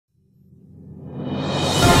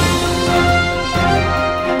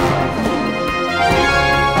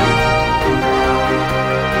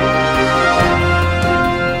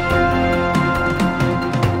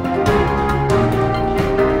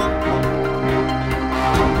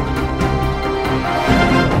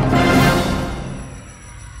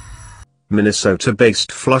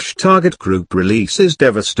Minnesota-based Flush Target Group releases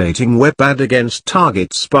devastating web ad against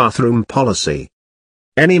Target's bathroom policy.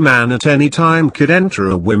 Any man at any time could enter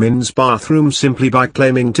a women's bathroom simply by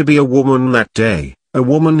claiming to be a woman that day, a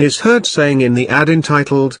woman is heard saying in the ad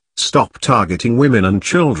entitled, "Stop Targeting Women and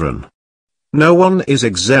Children." No one is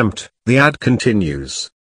exempt, the ad continues.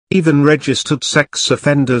 Even registered sex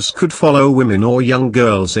offenders could follow women or young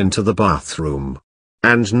girls into the bathroom.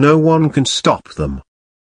 And no one can stop them.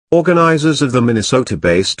 Organizers of the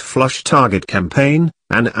Minnesota-based Flush Target campaign,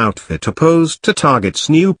 an outfit opposed to Target's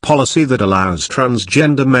new policy that allows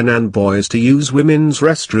transgender men and boys to use women's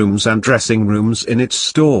restrooms and dressing rooms in its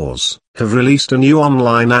stores, have released a new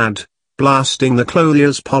online ad, blasting the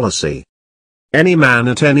CLOTHIER'S policy. Any man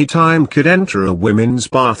at any time could enter a women's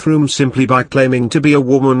bathroom simply by claiming to be a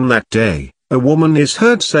woman that day, a woman is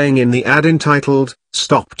heard saying in the ad entitled,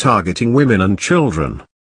 "Stop Targeting Women and Children."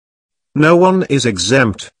 No one is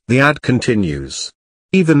exempt, the ad continues.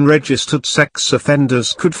 Even registered sex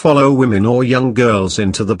offenders could follow women or young girls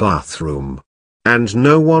into the bathroom. And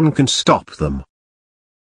no one can stop them.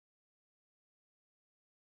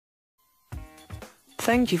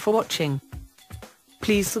 Thank you for watching.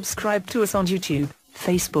 Please subscribe to us on YouTube,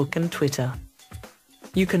 Facebook and Twitter.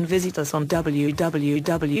 You can visit us on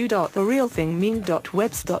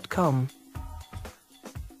www.therealthingmeme.webs.com.